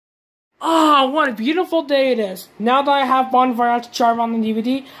Ah, what a beautiful day it is. Now that I have Bonfire to Charm on the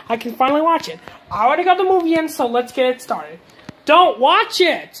DVD, I can finally watch it. I already got the movie in, so let's get it started. Don't watch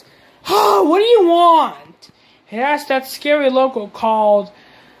it! What do you want? It has that scary logo called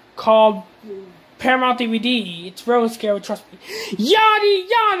Paramount DVD. It's real scary, trust me. Yada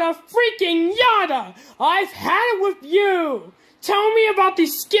yada freaking yada! I've had it with you! Tell me about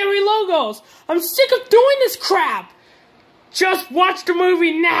these scary logos! I'm sick of doing this crap! Just watch the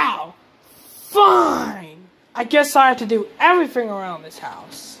movie now! Fine! I guess I have to do everything around this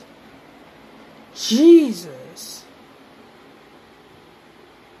house. Jesus.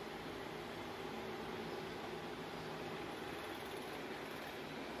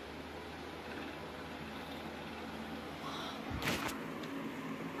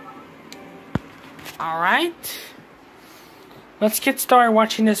 Alright. Let's get started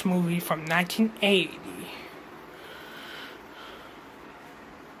watching this movie from 1980.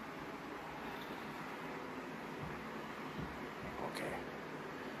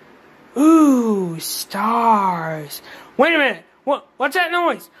 Ooh, stars. Wait a minute. What's that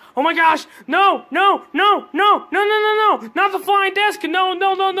noise? Oh my gosh. No. Not the flying desk. No.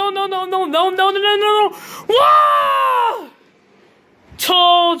 Whoa!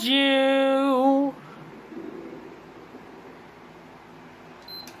 Told you.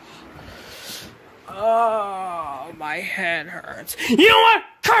 Oh, my head hurts. You know what?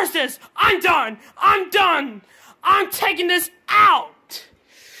 Curse this. I'm done. I'm taking this out.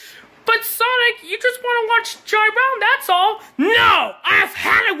 But Sonic, you just want to watch Charlie Brown, that's all. No! I've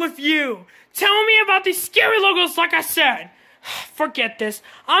had it with you! Tell me about these scary logos like I said. Forget this.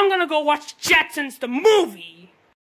 I'm gonna go watch Jetsons the movie.